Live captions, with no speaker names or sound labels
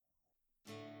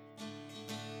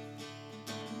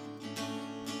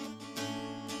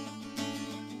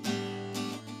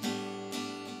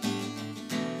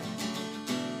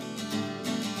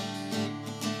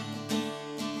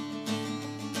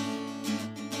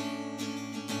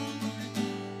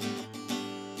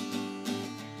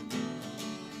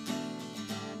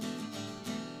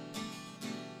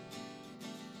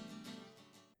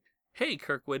Hey,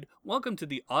 Kirkwood. Welcome to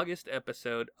the August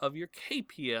episode of your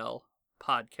KPL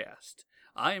Podcast.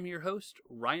 I am your host,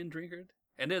 Ryan Drinkard,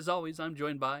 and as always, I'm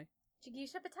joined by...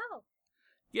 Jigisha Patel.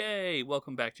 Yay!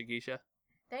 Welcome back, Jigisha.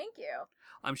 Thank you.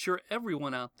 I'm sure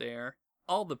everyone out there,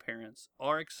 all the parents,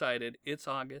 are excited. It's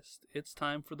August. It's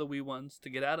time for the wee ones to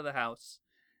get out of the house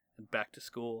and back to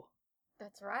school.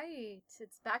 That's right.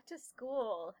 It's back to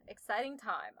school. Exciting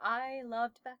time. I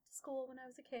loved back to school when I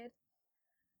was a kid.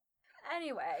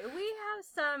 Anyway, we have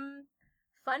some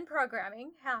fun programming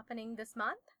happening this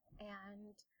month,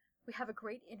 and we have a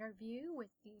great interview with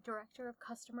the Director of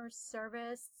Customer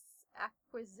Service,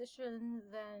 Acquisitions,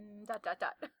 and ...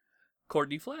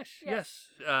 Courtney Flesch, yes.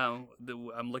 I'm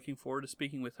looking forward to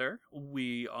speaking with her.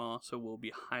 We also will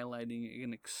be highlighting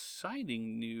an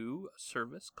exciting new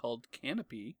service called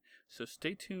Canopy, so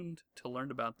stay tuned to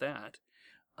learn about that.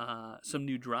 Some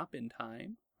new drop-in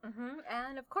time.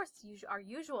 And of course, our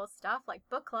usual stuff like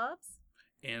book clubs.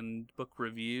 And book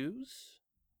reviews.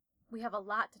 We have a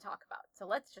lot to talk about, so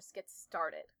let's just get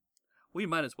started. We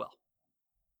might as well.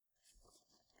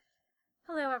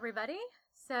 Hello, everybody.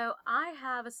 So I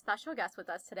have a special guest with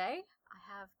us today.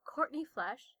 I have Courtney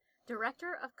Flesch,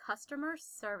 Director of Customer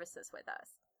Services with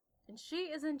us. And she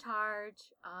is in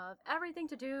charge of everything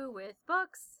to do with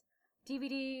books,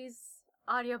 DVDs,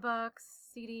 audiobooks,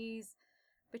 CDs,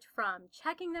 which from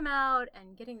checking them out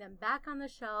and getting them back on the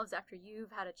shelves after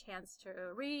you've had a chance to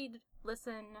read,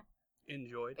 listen,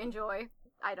 enjoy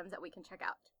items that we can check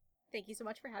out. Thank you so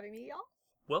much for having me, y'all.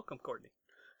 Welcome, Courtney.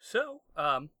 So,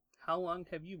 how long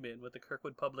have you been with the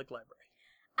Kirkwood Public Library?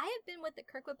 I have been with the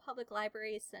Kirkwood Public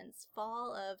Library since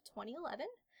fall of 2011.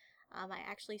 I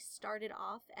actually started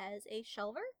off as a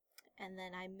shelver, and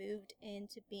then I moved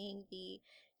into being the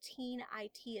teen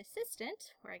IT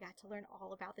assistant, where I got to learn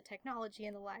all about the technology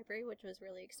in the library, which was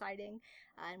really exciting,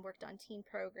 and worked on teen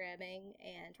programming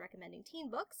and recommending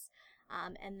teen books.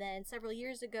 And then several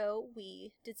years ago,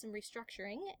 we did some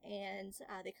restructuring, and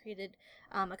they created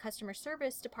a customer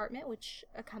service department, which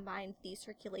combined the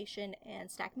circulation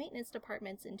and stack maintenance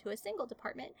departments into a single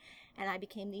department, and I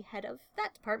became the head of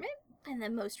that department. And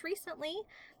then most recently,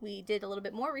 we did a little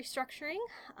bit more restructuring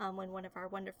when one of our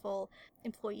wonderful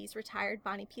employees retired,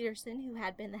 Bonnie Peterson, who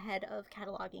had been the head of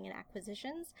cataloging and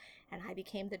acquisitions, and I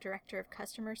became the Director of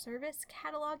Customer Service,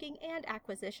 Cataloging, and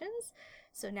Acquisitions.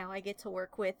 So now I get to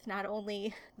work with not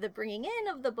only the bringing in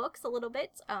of the books a little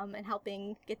bit and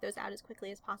helping get those out as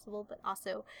quickly as possible, but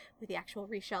also with the actual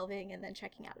reshelving and then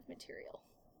checking out of material.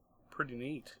 Pretty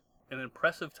neat. An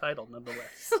impressive title,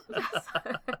 nonetheless.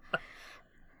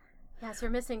 Yes,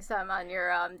 you're missing some on your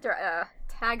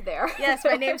tag there. Yes,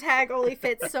 my name tag only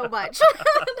fits so much.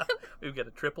 We've got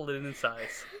to triple it in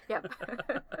size. Yep.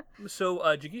 So,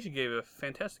 Jigisha gave a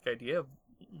fantastic idea of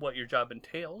what your job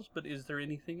entails, but is there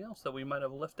anything else that we might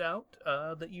have left out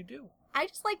that you do? I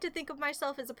just like to think of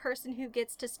myself as a person who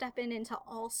gets to step into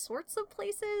all sorts of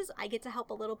places. I get to help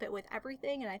a little bit with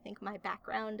everything, and I think my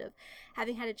background of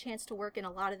having had a chance to work in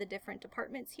a lot of the different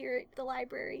departments here at the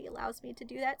library allows me to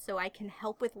do that, so I can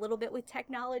help with a little bit with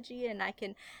technology, and I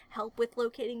can help with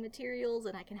locating materials,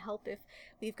 and I can help if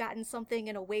we've gotten something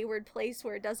in a wayward place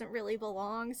where it doesn't really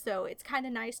belong, so it's kind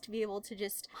of nice to be able to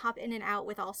just hop in and out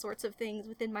with all sorts of things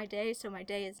within my day, so my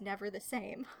day is never the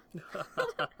same.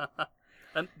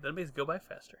 And that makes it go by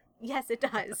faster. Yes, it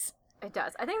does. It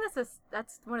does. I think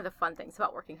that's one of the fun things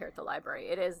about working here at the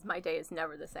library. My day is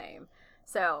never the same.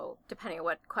 So depending on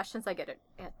what questions I get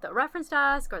at the reference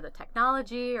desk or the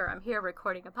technology, or I'm here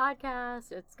recording a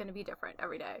podcast, it's going to be different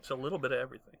every day. It's a little bit of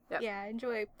everything. Yep. Yeah, I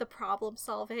enjoy the problem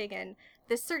solving and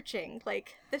the searching.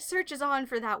 Like, the search is on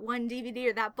for that one DVD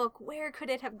or that book. Where could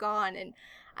it have gone? And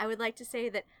I would like to say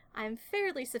that I'm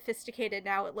fairly sophisticated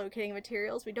now at locating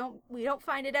materials. We don't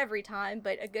find it every time,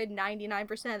 but a good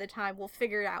 99% of the time we'll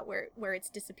figure out where it's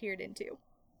disappeared into.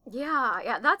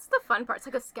 Yeah, that's the fun part. It's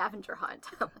like a scavenger hunt.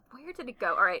 Where did it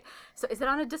go? All right, so is it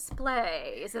on a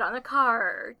display? Is it on a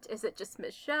cart? Is it just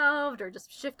misshelved or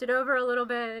just shifted over a little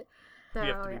bit? So,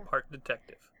 you have to be part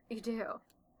detective. You do.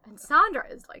 And Sandra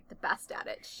is like the best at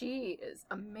it. She is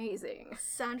amazing.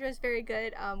 Sandra's very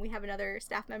good. We have another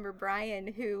staff member,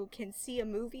 Brian, who can see a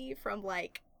movie from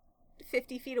like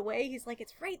 50 feet away. He's like,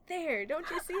 it's right there. Don't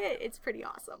you see it? It's pretty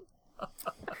awesome.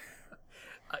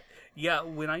 Yeah,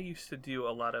 when I used to do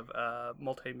a lot of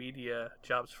multimedia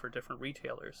jobs for different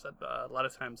retailers, a lot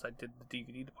of times I did the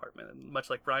DVD department. And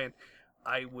much like Brian,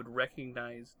 I would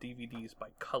recognize DVDs by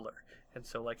color. And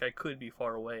so, like, I could be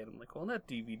far away, and I'm like, well, that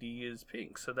DVD is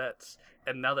pink, so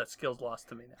and now that skill's lost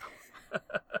to me now.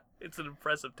 It's an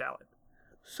impressive talent.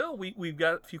 So, we've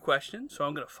got a few questions, so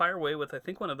I'm going to fire away with, I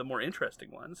think, one of the more interesting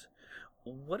ones.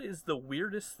 what is the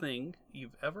weirdest thing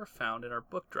you've ever found in our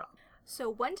book drop? So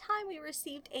one time we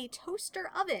received a toaster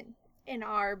oven in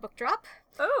our book drop.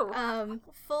 Oh.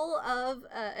 Full of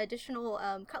additional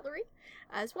cutlery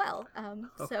as well.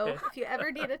 So Okay. if you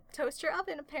ever need a toaster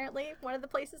oven, apparently one of the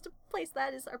places to place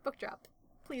that is our book drop.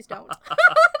 Please don't.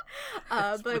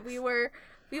 But we were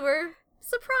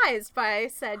surprised by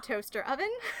said toaster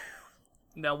oven.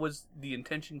 Now, was the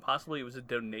intention possibly it was a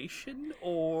donation,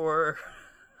 or...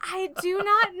 I do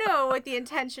not know what the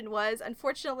intention was.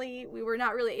 Unfortunately, we were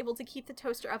not really able to keep the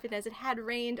toaster oven as it had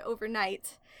rained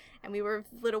overnight, and we were a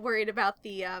little worried about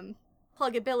the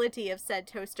pluggability of said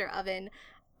toaster oven,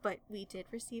 but we did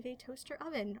receive a toaster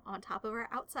oven on top of our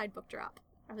outside book drop.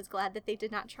 I was glad that they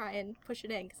did not try and push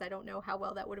it in, because I don't know how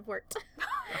well that would have worked.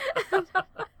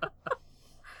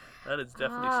 That is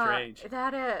definitely strange.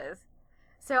 That is.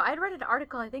 So I'd read an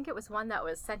article, I think it was one that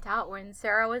was sent out when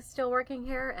Sarah was still working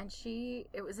here, and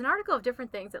it was an article of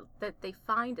different things that they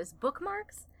find as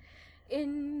bookmarks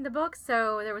in the book.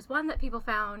 So there was one that people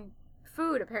found,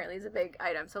 food apparently is a big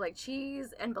item. So like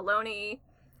cheese and bologna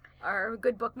are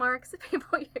good bookmarks that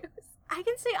people use. I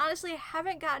can say, honestly, I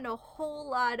haven't gotten a whole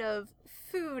lot of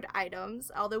food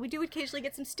items, although we do occasionally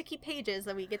get some sticky pages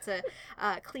that we get to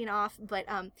clean off, but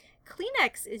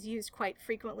Kleenex is used quite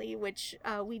frequently, which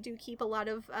we do keep a lot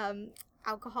of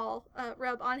alcohol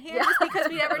rub on hand, just because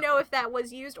we never know if that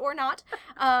was used or not.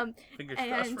 Fingers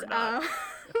crossed for not.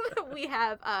 We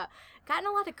have gotten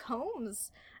a lot of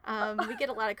combs. We get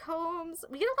a lot of combs.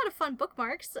 We get a lot of fun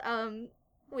bookmarks,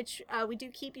 which we do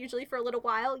keep usually for a little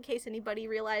while in case anybody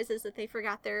realizes that they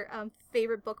forgot their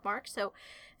favorite bookmark. So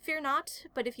fear not,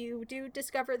 but if you do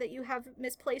discover that you have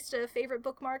misplaced a favorite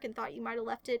bookmark and thought you might have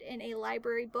left it in a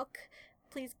library book,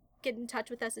 please get in touch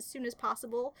with us as soon as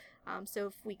possible. So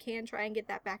if we can try and get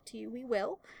that back to you, we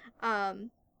will.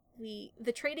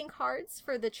 The trading cards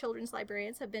for the children's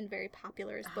librarians have been very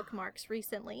popular as bookmarks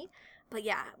recently. But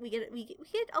yeah, we get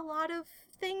a lot of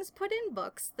things put in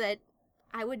books that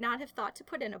I would not have thought to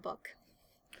put in a book.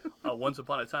 Once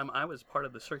upon a time, I was part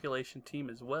of the circulation team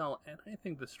as well, and I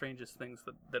think the strangest things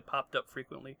that popped up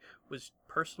frequently was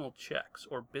personal checks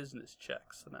or business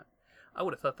checks, and I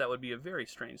would have thought that would be a very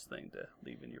strange thing to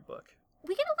leave in your book.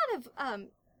 We get a lot of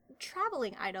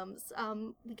traveling items.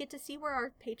 We get to see where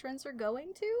our patrons are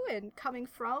going to and coming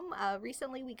from.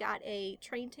 Recently, we got a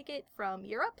train ticket from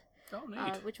Europe. Oh,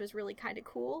 neat. Which was really kind of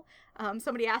cool.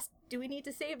 Somebody asked, do we need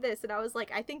to save this? And I was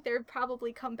like, I think they'll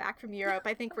probably come back from Europe.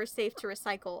 I think we're safe to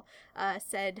recycle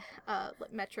said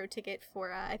metro ticket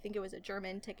for, I think it was a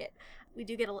German ticket. We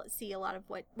do get to see a lot of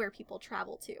where people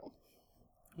travel to.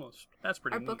 Well, that's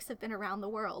pretty neat. Our books have been around the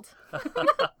world.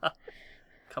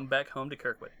 Come back home to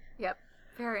Kirkwood. Yep.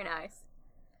 Very nice.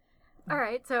 All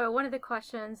right. So one of the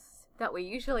questions that we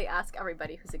usually ask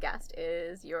everybody who's a guest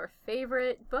is your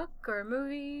favorite book or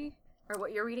movie or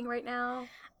what you're reading right now.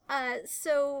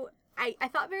 So I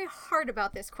thought very hard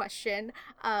about this question.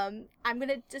 I'm going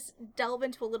to just delve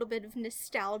into a little bit of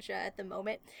nostalgia at the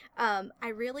moment. I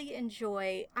really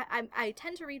enjoy, I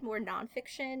tend to read more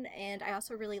nonfiction, and I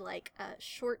also really like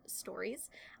short stories.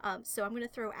 So I'm going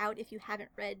to throw out, if you haven't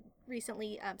read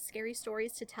recently, Scary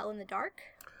Stories to Tell in the Dark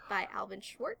by Alvin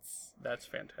Schwartz. That's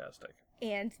fantastic.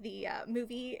 And the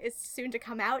movie is soon to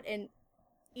come out, and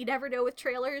you never know with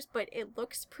trailers, but it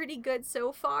looks pretty good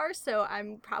so far, so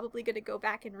I'm probably going to go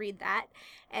back and read that.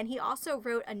 And he also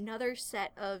wrote another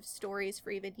set of stories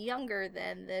for even younger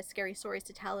than the Scary Stories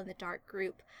to Tell in the Dark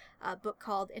group, a book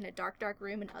called In a Dark, Dark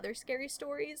Room and Other Scary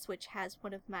Stories, which has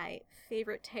one of my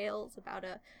favorite tales about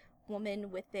a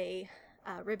woman with a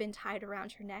ribbon tied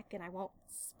around her neck, and I won't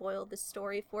spoil the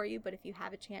story for you, but if you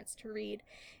have a chance to read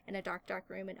In a Dark, Dark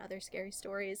Room and Other Scary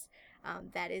Stories,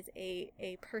 that is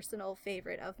a personal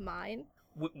favorite of mine.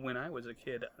 When I was a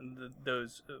kid,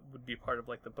 those would be part of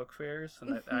like the book fairs,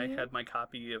 and I had my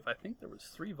copy of, I think there was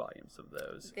 3 volumes of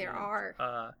those. There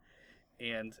are.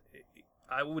 And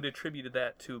I would attribute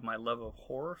that to my love of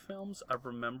horror films. I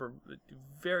remember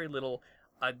very little.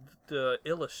 The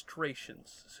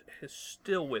illustrations is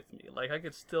still with me. Like, I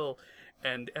could still,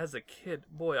 and as a kid,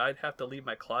 boy, I'd have to leave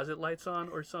my closet lights on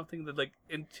or something that, like,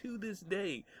 and to this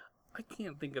day, I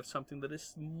can't think of something that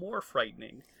is more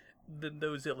frightening than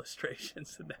those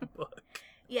illustrations in that book.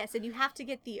 Yes, and you have to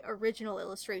get the original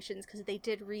illustrations, because they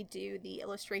did redo the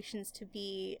illustrations to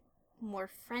be more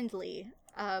friendly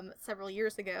several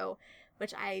years ago,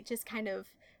 which I just kind of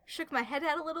shook my head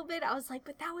at a little bit. I was like,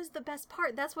 but that was the best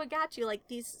part. That's what got you. Like,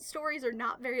 these stories are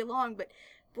not very long, but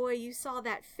boy, you saw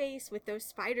that face with those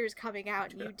spiders coming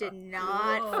out, and you did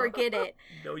not forget it.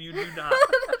 No, you do not.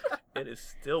 It is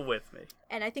still with me.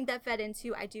 And I think that fed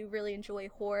into, I do really enjoy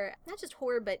horror. Not just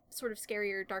horror, but sort of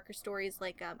scarier, darker stories.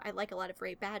 Like, I like a lot of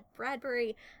Ray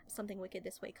Bradbury. Something Wicked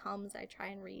This Way Comes, I try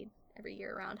and read every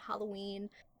year around Halloween.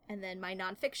 And then my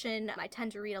nonfiction, I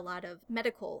tend to read a lot of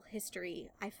medical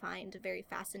history. I find very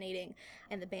fascinating,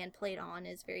 and the band Played On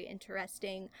is very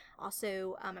interesting.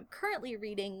 Also, I'm currently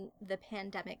reading The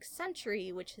Pandemic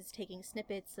Century, which is taking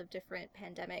snippets of different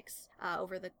pandemics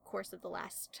over the course of the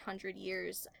last 100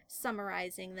 years,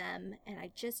 summarizing them. And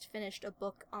I just finished a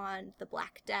book on the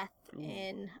Black Death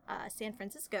in San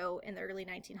Francisco in the early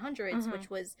 1900s, which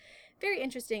was very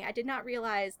interesting. I did not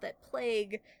realize that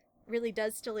plague really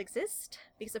does still exist,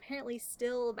 because apparently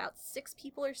still about 6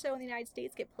 people or so in the United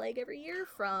States get plague every year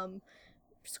from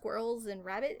squirrels and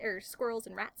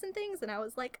rats and things. And I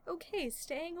was like, okay,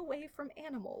 staying away from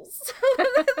animals.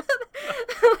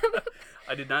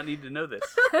 I did not need to know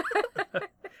this.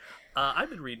 I've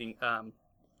been reading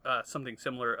something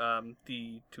similar,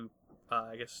 to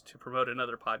promote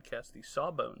another podcast, the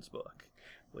Sawbones book,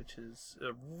 which is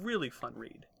a really fun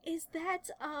read. Is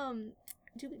that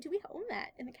do we own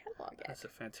that in the catalog yet? That's a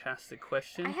fantastic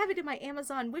question. I have it in my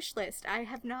Amazon wish list. I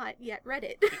have not yet read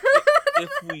it. If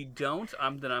we don't,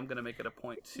 then I'm going to make it a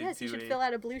point to Yes, you should fill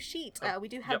out a blue sheet. We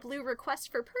do have blue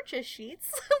request for purchase sheets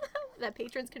that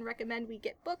patrons can recommend we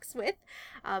get books with.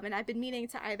 And I've been meaning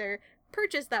to either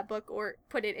purchase that book or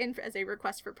put it in as a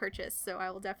request for purchase, so I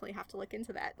will definitely have to look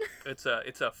into that. It's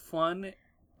a fun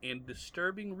and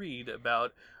disturbing read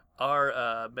about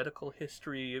our medical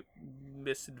history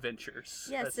misadventures.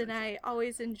 Yes, and I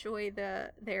always enjoy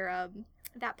their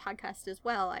that podcast as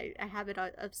well. I have it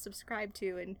subscribed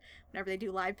to, and whenever they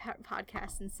do live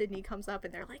podcasts and Sydney comes up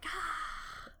and they're like,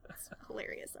 it's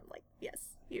hilarious. I'm like,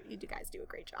 yes, you guys do a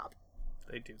great job.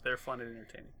 They do. They're fun and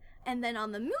entertaining. And then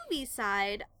on the movie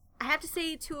side, I have to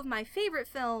say 2 of my favorite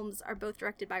films are both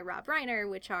directed by Rob Reiner,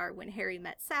 which are When Harry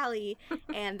Met Sally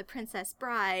and The Princess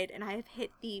Bride, and I have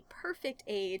hit the perfect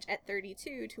age at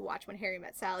 32 to watch When Harry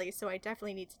Met Sally, so I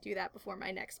definitely need to do that before my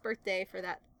next birthday for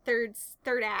that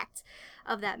third act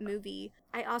of that movie.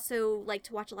 I also like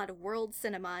to watch a lot of world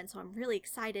cinema, and so I'm really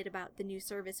excited about the new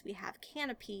service we have,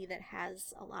 Canopy, that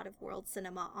has a lot of world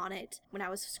cinema on it. When I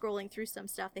was scrolling through some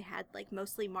stuff, they had like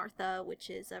Mostly Martha,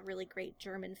 which is a really great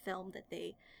German film that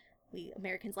we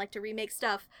Americans like to remake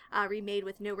stuff, remade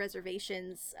with no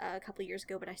reservations a couple years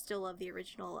ago, but I still love the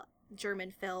original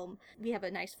German film. We have a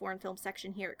nice foreign film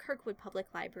section here at Kirkwood Public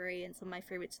Library, and some of my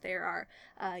favorites there are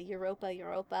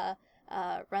Europa,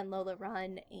 Run Lola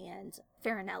Run, and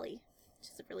Farinelli,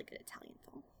 which is a really good Italian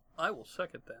film. I will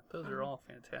second that. Those are all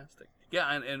fantastic.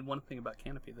 Yeah, and one thing about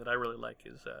Canopy that I really like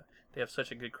is they have such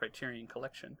a good Criterion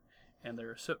collection. And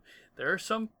there are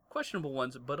some questionable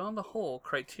ones, but on the whole,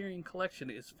 Criterion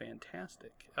Collection is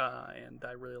fantastic. And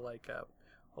I really like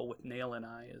With Nail and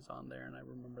I is on there, and I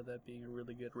remember that being a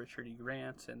really good Richard E.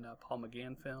 Grant and Paul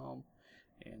McGann film,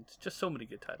 and just so many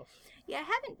good titles. Yeah, I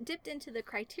haven't dipped into the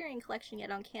Criterion Collection yet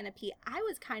on Canopy. I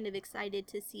was kind of excited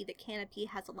to see that Canopy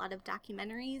has a lot of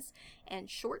documentaries and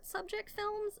short subject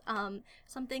films.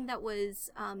 Something that was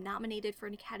nominated for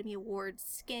an Academy Award,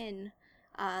 Skin.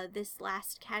 This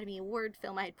last Academy Award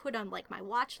film I had put on like my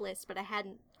watch list, but I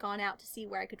hadn't gone out to see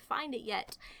where I could find it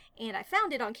yet, and I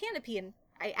found it on Canopy and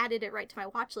I added it right to my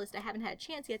watch list. I haven't had a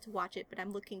chance yet to watch it, but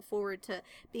I'm looking forward to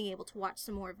being able to watch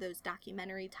some more of those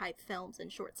documentary type films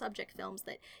and short subject films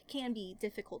that can be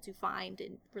difficult to find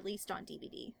and released on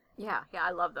DVD. Yeah,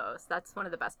 I love those. That's one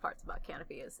of the best parts about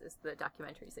Canopy is the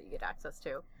documentaries that you get access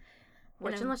to.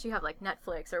 Which, unless you have like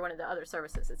Netflix or one of the other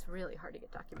services, it's really hard to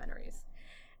get documentaries.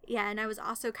 Yeah, and I was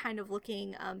also kind of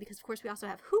looking, because of course we also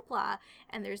have Hoopla,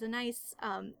 and there's a nice,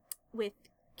 with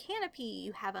Canopy,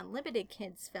 you have unlimited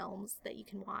kids films that you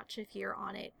can watch if you're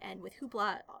on it, and with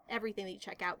Hoopla, everything that you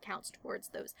check out counts towards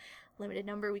those limited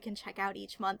number we can check out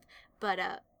each month.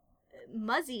 But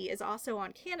Muzzy is also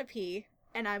on Canopy,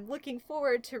 and I'm looking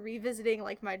forward to revisiting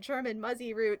like my German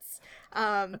Muzzy roots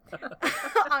on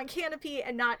Canopy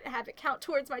and not have it count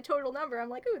towards my total number. I'm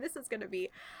like, ooh, this is going to be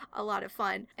a lot of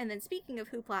fun. And then speaking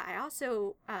of Hoopla, I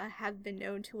also have been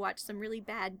known to watch some really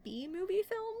bad B-movie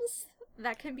films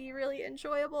that can be really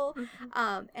enjoyable.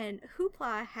 And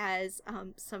Hoopla has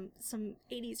some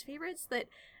 80s favoriits that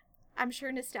I'm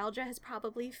sure nostalgia has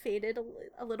probably faded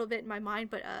a little bit in my mind,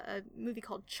 but a movie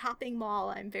called Chopping Mall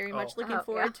I'm very much looking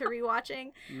forward to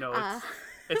rewatching. No,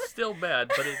 it's still bad,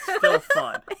 but it's still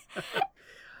fun.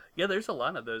 Yeah, there's a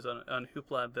lot of those on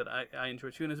Hoopla that I enjoy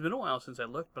too, and it's been a while since I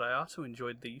looked, but I also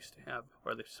enjoyed, they used to have,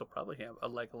 or they still probably have,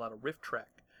 like a lot of riff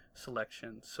track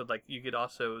selections. So like you get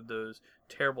also those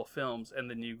terrible films, and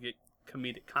then you get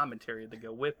comedic commentary to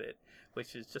go with it,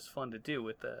 which is just fun to do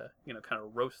with kind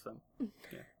of roast them.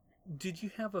 Yeah. Did you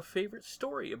have a favorite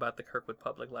story about the Kirkwood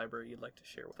Public Library you'd like to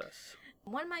share with us?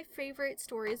 One of my favorite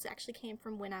stories actually came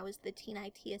from when I was the teen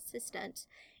IT assistant,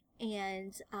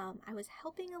 and I was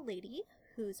helping a lady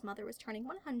whose mother was turning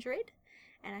 100,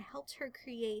 and I helped her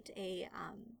create a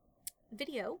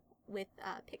video with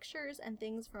pictures and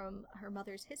things from her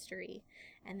mother's history,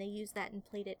 and they used that and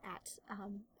played it at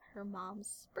her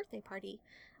mom's birthday party.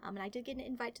 And I did get an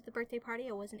invite to the birthday party.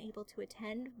 I wasn't able to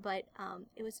attend, but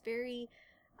it was very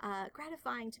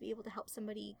gratifying to be able to help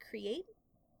somebody create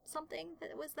something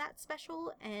that was that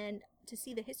special, and to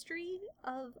see the history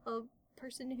of a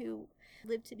person who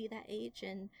lived to be that age,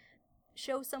 and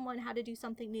show someone how to do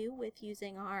something new with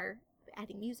using our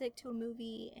adding music to a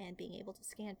movie and being able to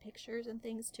scan pictures and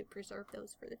things to preserve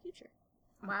those for the future.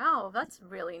 Wow, that's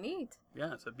really neat.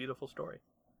 Yeah, it's a beautiful story.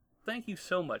 Thank you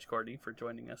so much, Courtney, for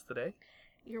joining us today.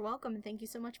 You're welcome, and thank you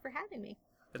so much for having me.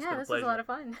 It's been a This pleasure. was a lot of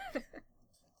fun.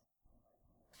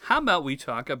 How about we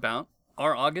talk about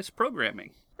our August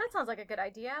programming? That sounds like a good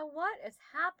idea. What is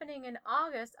happening in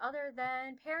August other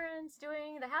than parents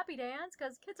doing the happy dance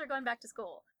because kids are going back to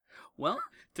school? Well,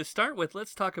 to start with,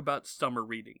 let's talk about summer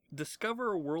reading.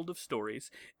 Discover a World of Stories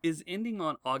is ending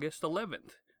on August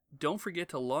 11th. Don't forget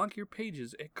to log your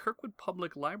pages at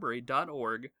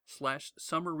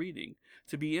kirkwoodpubliclibrary.org/summer reading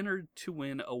to be entered to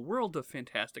win a world of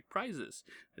fantastic prizes.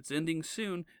 It's ending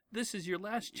soon. This is your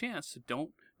last chance, so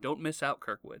don't miss out,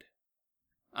 Kirkwood.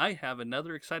 I have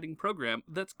another exciting program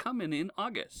that's coming in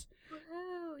August.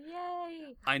 Woohoo!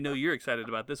 Yay! I know you're excited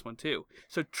about this one too.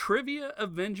 So Trivia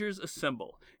Avengers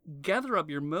Assemble. Gather up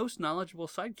your most knowledgeable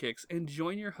sidekicks and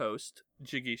join your host,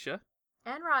 Jigisha,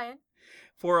 And Ryan.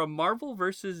 for a Marvel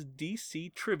vs.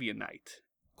 DC trivia night.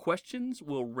 Questions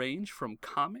will range from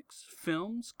comics,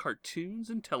 films, cartoons,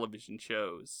 and television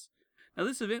shows. Now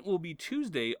this event will be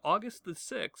Tuesday, August the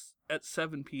 6th at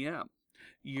 7 p.m.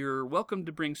 You're welcome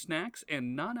to bring snacks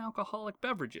and non-alcoholic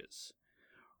beverages.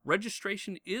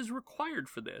 Registration is required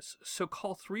for this, so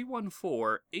call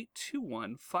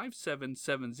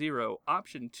 314-821-5770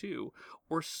 option 2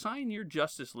 or sign your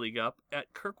Justice League up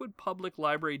at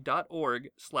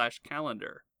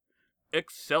kirkwoodpubliclibrary.org/calendar.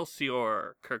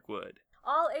 Excelsior, Kirkwood.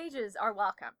 All ages are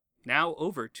welcome. Now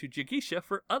over to Jigisha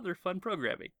for other fun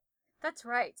programming. That's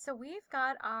right. So we've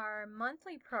got our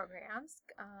monthly programs.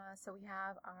 So we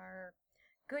have our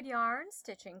Good Yarn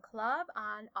Stitching Club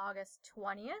on August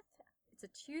 20th. It's a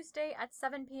Tuesday at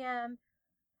 7 p.m.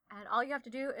 And all you have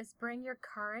to do is bring your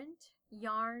current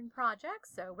yarn projects.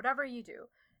 So whatever you do,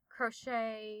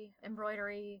 crochet,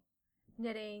 embroidery,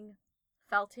 knitting,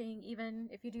 felting, even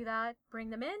if you do that, bring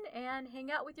them in and hang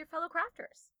out with your fellow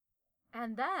crafters.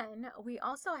 And then we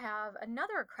also have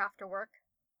another crafter work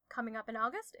coming up in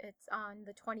August. It's on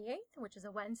the 28th, which is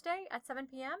a Wednesday at 7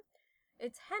 p.m.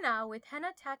 It's Henna with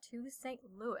Henna Tattoos St.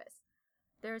 Louis.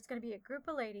 There's going to be a group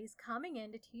of ladies coming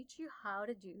in to teach you how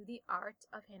to do the art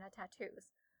of henna tattoos.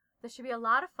 This should be a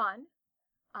lot of fun.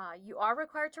 You are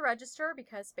required to register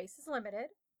because space is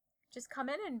limited. Just come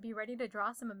in and be ready to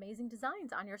draw some amazing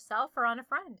designs on yourself or on a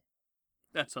friend.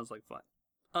 That sounds like fun.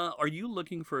 Are you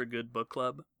looking for a good book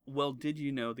club? Well, did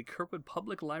you know the Kirkwood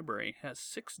Public Library has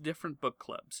 6 different book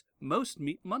clubs? Most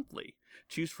meet monthly.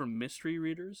 Choose from mystery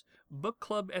readers, book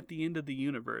club at the end of the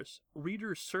universe,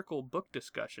 readers circle book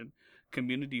discussion,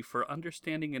 community for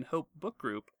understanding and hope book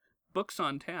group, books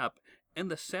on tap, and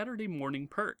the Saturday morning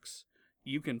perks.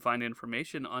 You can find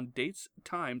information on dates,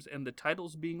 times, and the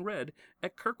titles being read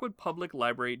at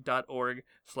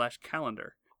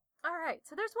kirkwoodpubliclibrary.org/calendar. All right,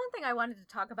 so there's one thing I wanted to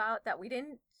talk about that we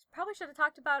probably should have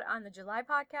talked about on the July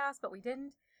podcast, but we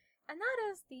didn't. And that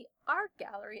is the art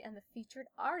gallery and the featured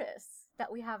artists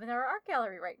that we have in our art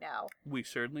gallery right now. We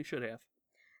certainly should have.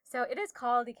 So it is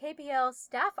called the KPL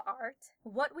Staff Art,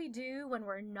 What We Do When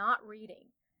We're Not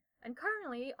Reading. And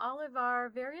currently, all of our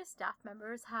various staff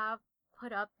members have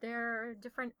put up their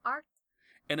different art.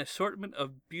 An assortment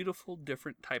of beautiful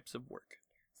different types of work.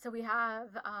 So we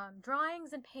have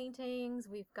drawings and paintings,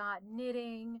 we've got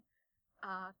knitting,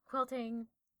 quilting,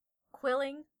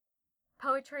 quilling,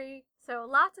 poetry, so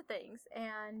lots of things.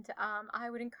 And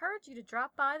I would encourage you to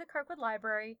drop by the Kirkwood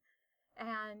Library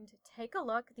and take a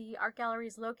look. The art gallery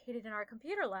is located in our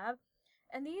computer lab,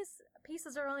 and these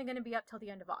pieces are only going to be up till the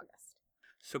end of August.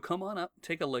 So come on up,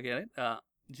 take a look at it.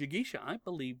 Jigisha, I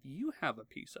believe you have a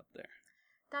piece up there.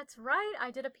 That's right.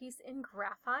 I did a piece in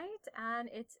graphite, and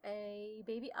it's a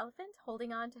baby elephant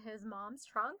holding on to his mom's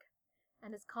trunk,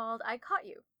 and it's called I Caught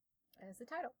You, as the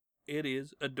title. It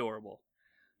is adorable.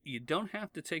 You don't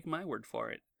have to take my word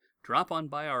for it. Drop on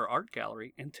by our art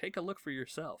gallery and take a look for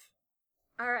yourself.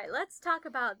 All right, let's talk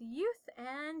about the youth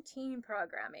and teen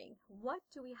programming. What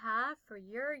do we have for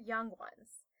your young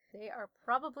ones? They are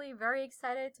probably very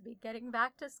excited to be getting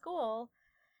back to school.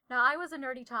 Now, I was a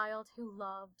nerdy child who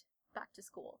loved back to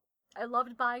school. I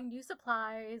loved buying new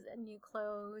supplies and new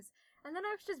clothes, and then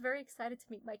I was just very excited to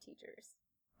meet my teachers.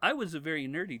 I was a very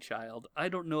nerdy child. I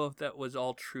don't know if that was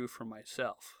all true for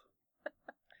myself.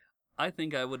 I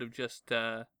think I would have just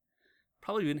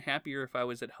probably been happier if I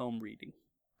was at home reading.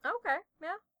 Okay,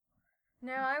 yeah.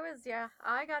 No,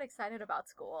 I got excited about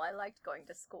school. I liked going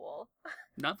to school.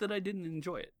 Not that I didn't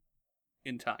enjoy it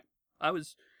in time. I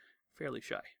was fairly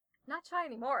shy. Not shy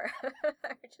anymore,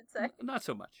 I should say. Not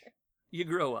so much. You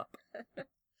grow up.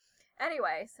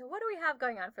 Anyway, so what do we have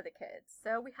going on for the kids?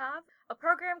 So we have a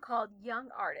program called Young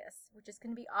Artists, which is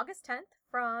going to be August 10th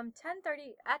from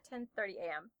 10:30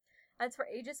 a.m. That's for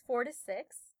ages 4 to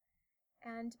 6.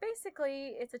 And basically,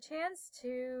 it's a chance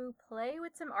to play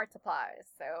with some art supplies.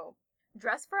 So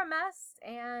dress for a mess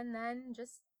and then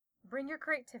just bring your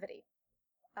creativity.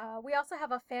 We also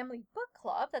have a family book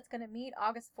club that's going to meet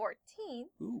August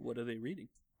 14th. Ooh, what are they reading?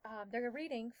 They're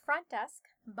reading Front Desk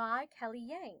by Kelly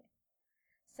Yang.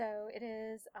 So it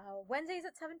is Wednesdays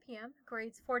at 7 p.m.,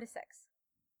 grades 4 to 6.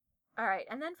 All right,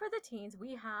 and then for the teens,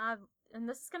 we have, and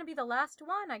this is going to be the last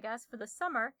one, I guess, for the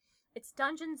summer, it's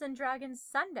Dungeons & Dragons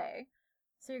Sunday.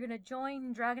 So you're going to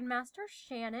join Dragon Master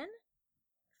Shannon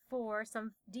for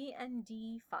some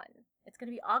D&D fun. It's going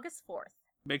to be August 4th.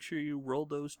 Make sure you roll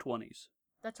those 20s.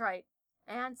 That's right.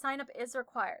 And sign up is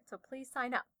required, so please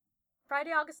sign up. Friday,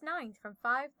 August 9th from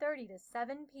 5:30 to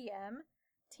 7 p.m.,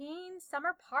 Teen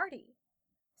Summer Party.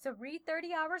 So read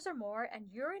 30 hours or more and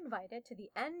you're invited to the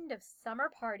end of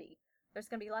summer party. There's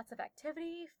going to be lots of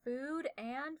activity, food,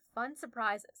 and fun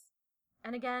surprises.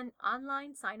 And again,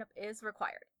 online sign up is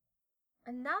required.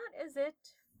 And that is it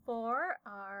for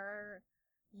our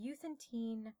youth and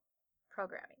teen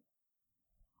programming.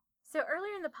 So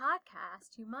earlier in the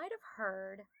podcast, you might have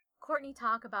heard Courtney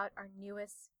talk about our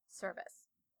newest service,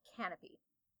 Canopy.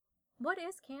 What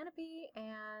is Canopy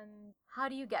and how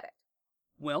do you get it?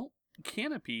 Well,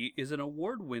 Canopy is an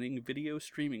award-winning video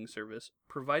streaming service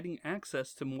providing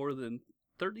access to more than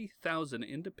 30,000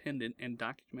 independent and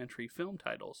documentary film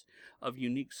titles of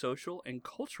unique social and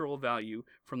cultural value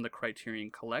from the Criterion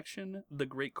Collection, the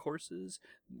Great Courses,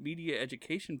 Media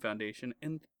Education Foundation,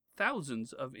 and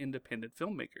thousands of independent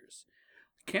filmmakers.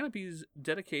 Canopy's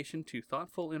dedication to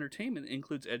thoughtful entertainment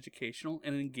includes educational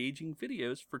and engaging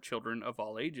videos for children of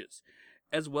all ages,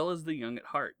 as well as the young at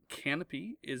heart.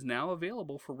 Canopy is now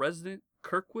available for resident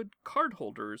Kirkwood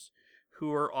cardholders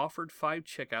who are offered 5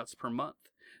 checkouts per month.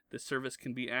 The service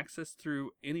can be accessed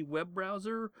through any web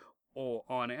browser or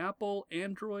on Apple,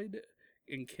 Android,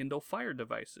 and Kindle Fire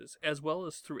devices, as well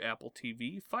as through Apple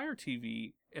TV, Fire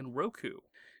TV, and Roku.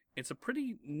 It's a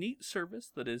pretty neat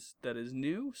service that is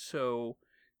new, so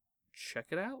check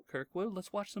it out, Kirkwood.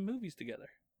 Let's watch some movies together.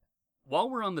 While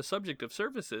we're on the subject of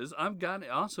services, I've got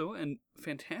also a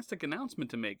fantastic announcement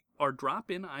to make. Our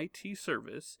drop-in IT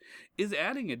service is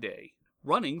adding a day.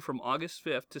 Running from August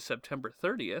 5th to September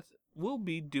 30th, we'll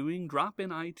be doing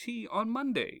drop-in IT on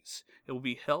Mondays. It will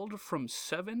be held from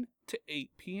 7 to 8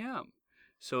 p.m.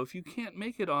 So if you can't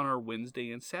make it on our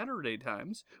Wednesday and Saturday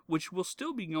times, which will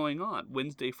still be going on,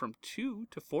 Wednesday from 2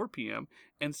 to 4 p.m.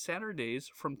 and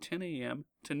Saturdays from 10 a.m.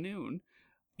 to noon,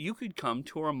 you could come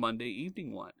to our Monday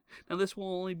evening one. Now this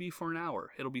will only be for an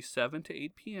hour. It'll be 7 to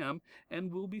 8 p.m.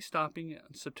 and we'll be stopping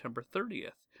on September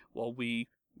 30th while we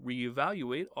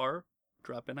reevaluate our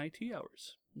drop-in IT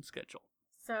hours and schedule.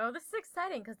 So this is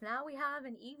exciting because now we have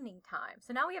an evening time.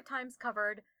 So now we have times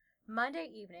covered Monday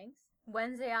evenings,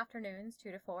 Wednesday afternoons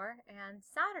 2 to 4, and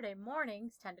Saturday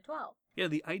mornings 10 to 12. Yeah,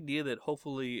 the idea that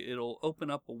hopefully it'll open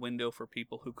up a window for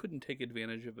people who couldn't take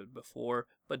advantage of it before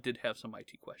but did have some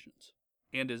IT questions.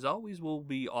 And as always, we'll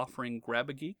be offering Grab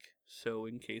a Geek. So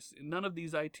in case none of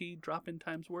these IT drop-in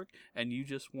times work and you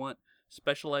just want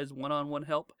specialized one-on-one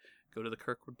help, go to the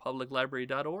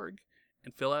KirkwoodPublicLibrary.org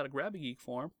and fill out a Grab a Geek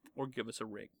form or give us a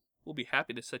ring. We'll be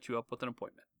happy to set you up with an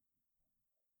appointment.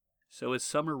 So as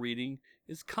summer reading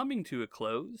is coming to a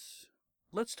close,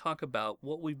 let's talk about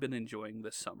what we've been enjoying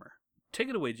this summer. Take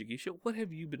it away, Jigisha. What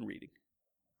have you been reading?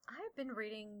 I've been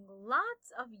reading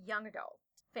lots of young adult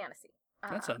fantasy.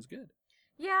 That sounds good.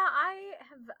 Yeah,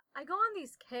 I go on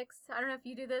these kicks. I don't know if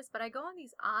you do this, but I go on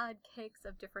these odd kicks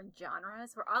of different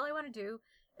genres where all I want to do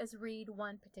is read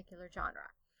one particular genre.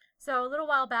 So a little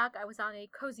while back, I was on a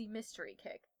cozy mystery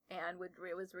kick and was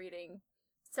reading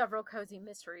several cozy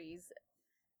mysteries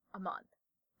a month.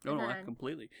 Oh, no,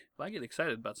 completely. If I get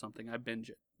excited about something, I binge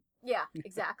it. Yeah,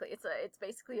 exactly. It's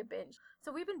basically a binge.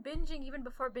 So we've been binging even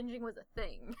before binging was a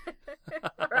thing.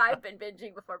 Or I've been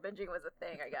binging before binging was a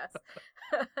thing, I guess.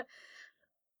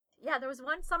 Yeah, there was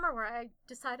one summer where I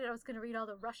decided I was going to read all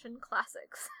the Russian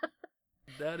classics.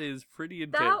 That is pretty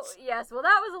intense. Yes, well,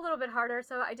 that was a little bit harder.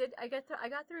 So I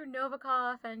got through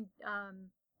Novikov and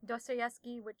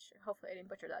Dostoevsky, which hopefully I didn't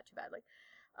butcher that too badly.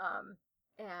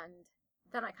 And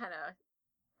then I kind of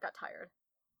got tired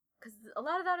because a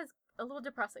lot of that is a little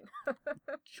depressing.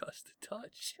 Just a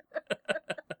touch.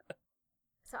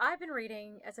 So I've been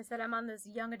reading, as I said, I'm on this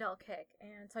young adult kick,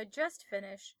 and so I just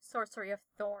finished Sorcery of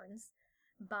Thorns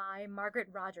by Margaret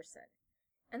Rogerson.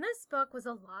 And this book was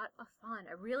a lot of fun.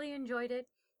 I really enjoyed it,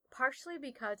 partially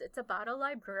because it's about a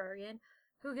librarian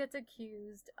who gets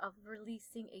accused of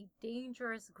releasing a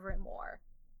dangerous grimoire.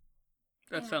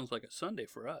 That sounds like a Sunday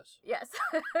for us. Yes.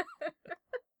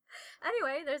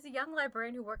 Anyway, there's a young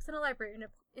librarian who works in a library.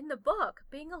 In the book,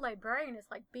 being a librarian is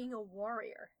like being a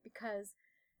warrior, because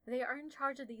they are in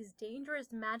charge of these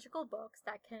dangerous magical books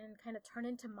that can kind of turn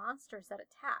into monsters that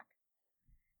attack.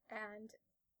 And,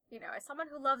 you know, as someone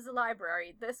who loves the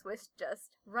library, this was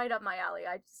just right up my alley.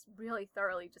 I just really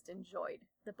thoroughly just enjoyed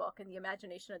the book and the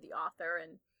imagination of the author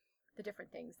and the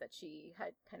different things that she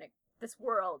had this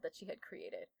world that she had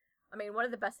created. I mean, one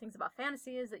of the best things about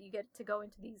fantasy is that you get to go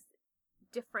into these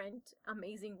different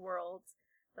amazing worlds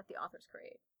that the authors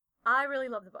create. I really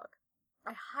love the book.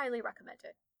 I highly recommend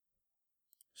it.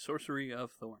 Sorcery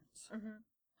of Thorns.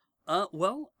 Mm-hmm.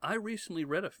 Well, I recently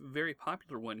read a very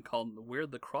popular one called Where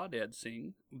the Crawdads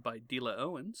Sing by Dela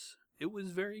Owens. It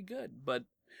was very good, but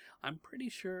I'm pretty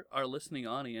sure our listening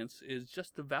audience is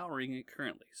just devouring it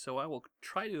currently, so I will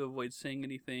try to avoid saying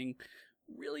anything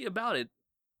really about it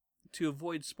to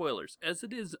avoid spoilers, as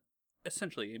it is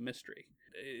essentially a mystery.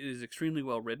 It is extremely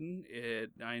well written.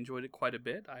 I enjoyed it quite a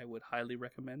bit. I would highly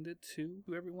recommend it to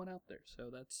everyone out there. So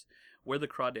that's Where the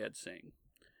Crawdads Sing.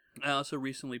 I also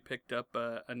recently picked up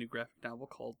a new graphic novel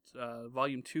called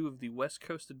Volume 2 of the West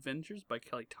Coast Adventures by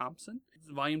Kelly Thompson.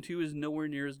 Volume 2 is nowhere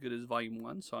near as good as Volume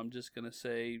 1, so I'm just going to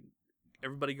say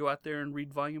everybody go out there and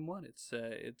read Volume 1.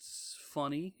 It's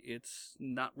funny. It's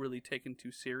not really taken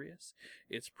too serious.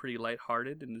 It's pretty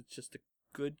lighthearted, and it's just a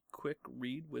good, quick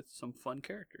read with some fun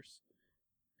characters.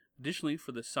 Additionally,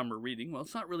 for the summer reading, well,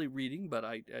 it's not really reading, but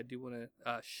I do want to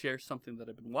share something that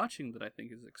I've been watching that I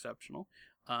think is exceptional.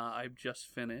 I've just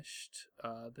finished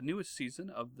the newest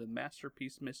season of the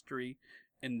Masterpiece Mystery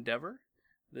Endeavor.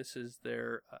 This is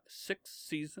their 6th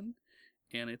season,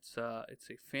 and it's a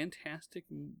fantastic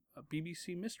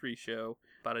BBC mystery show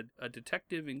about a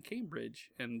detective in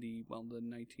Cambridge in the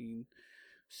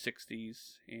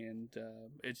 1960s, and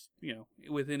it's, you know,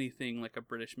 with anything like a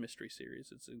British mystery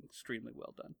series, it's extremely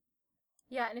well done.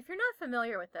 Yeah, and if you're not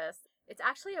familiar with this, it's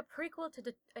actually a prequel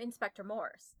to Inspector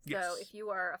Morse. Yes. So if you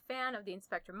are a fan of the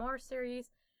Inspector Morse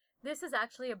series, this is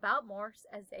actually about Morse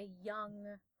as a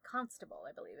young constable,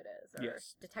 I believe it is, or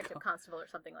yes. detective constable or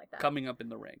something like that. Coming up in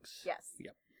the ranks. Yes.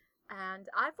 Yep. And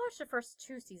I've watched the first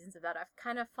 2 seasons of that. I've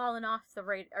kind of fallen off the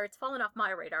radar, or it's fallen off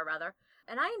my radar rather.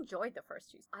 And I enjoyed the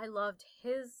first 2. I loved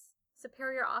his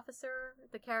superior officer,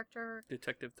 the character.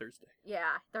 Detective Thursday.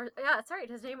 Yeah, that's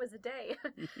right. His name was Day.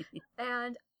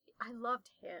 And I loved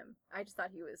him. I just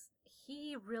thought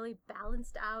he really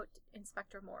balanced out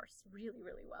Inspector Morse really,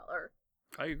 really well. Or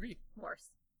I agree.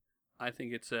 Morse. I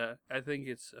think it's a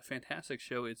fantastic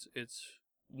show. It's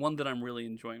one that I'm really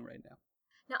enjoying right now.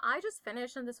 Now, I just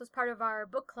finished, and this was part of our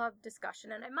book club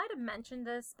discussion, and I might have mentioned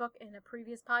this book in a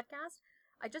previous podcast.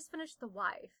 I just finished The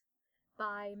Wife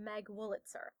by Meg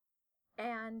Wolitzer.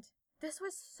 And this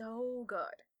was so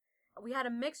good. We had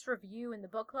a mixed review in the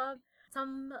book club.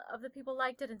 Some of the people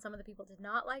liked it and some of the people did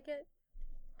not like it.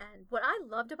 And what I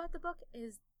loved about the book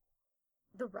is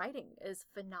the writing is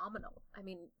phenomenal. I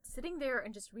mean, sitting there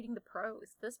and just reading the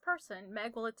prose. This person,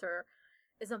 Meg Wolitzer,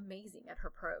 is amazing at her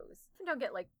prose. You don't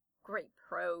get like great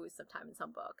prose sometimes in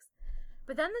some books.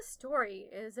 But then the story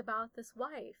is about this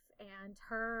wife and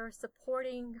her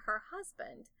supporting her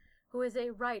husband, who is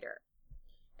a writer,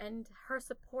 and her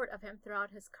support of him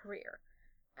throughout his career.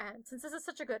 And since this is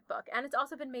such a good book, and it's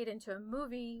also been made into a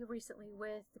movie recently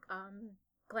with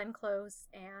Glenn Close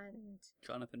and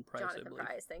Jonathan Pryce, I believe.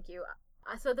 Thank you.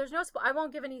 So there's no I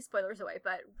won't give any spoilers away,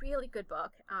 but really good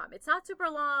book. It's not super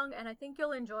long, and I think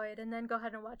you'll enjoy it. And then go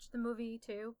ahead and watch the movie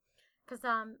too, because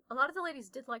a lot of the ladies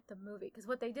did like the movie. Because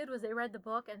what they did was they read the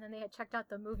book, and then they had checked out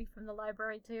the movie from the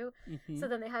library too. Mm-hmm. So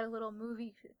then they had a little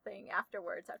movie thing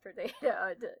afterwards after they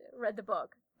read the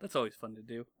book. That's always fun to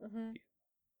do. Mm-hmm.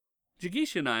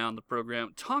 Jigisha and I on the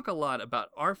program talk a lot about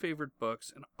our favorite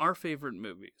books and our favorite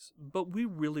movies, but we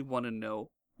really want to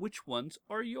know which ones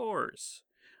are yours.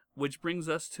 Which brings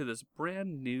us to this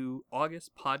brand new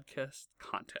August podcast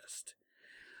contest.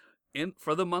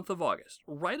 For the month of August,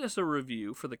 write us a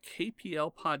review for the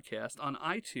KPL podcast on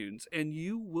iTunes, and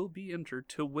you will be entered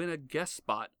to win a guest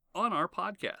spot on our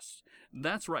podcast.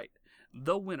 That's right.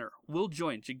 The winner will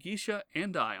join Jigisha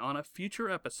and I on a future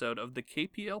episode of the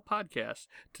KPL podcast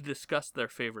to discuss their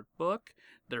favorite book,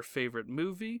 their favorite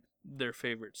movie, their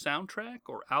favorite soundtrack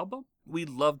or album. We'd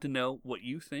love to know what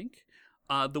you think.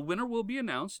 The winner will be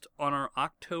announced on our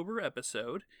October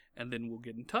episode, and then we'll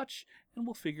get in touch and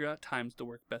we'll figure out times to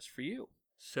work best for you.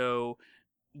 So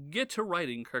get to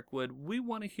writing, Kirkwood. We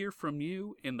want to hear from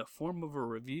you in the form of a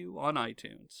review on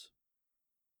iTunes.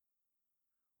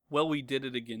 Well, we did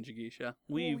it again, Jigisha.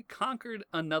 We conquered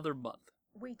another month.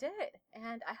 We did,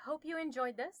 and I hope you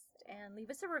enjoyed this, and leave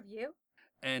us a review.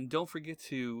 And don't forget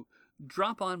to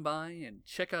drop on by and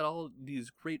check out all these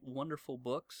great, wonderful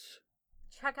books.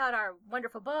 Check out our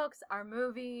wonderful books, our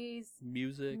movies,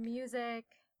 music,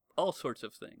 all sorts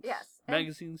of things. Yes.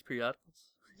 Magazines,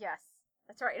 periodicals. Yes,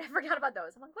 that's right. I forgot about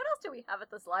those. I'm like, what else do we have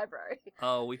at this library?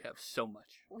 Oh, we have so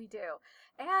much. We do.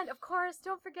 And, of course,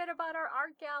 don't forget about our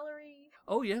art gallery.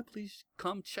 Oh, yeah, please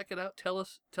come check it out. Tell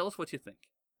us what you think.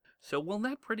 So, well,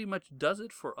 that pretty much does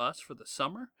it for us for the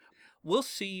summer. We'll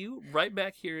see you right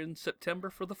back here in September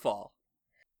for the fall.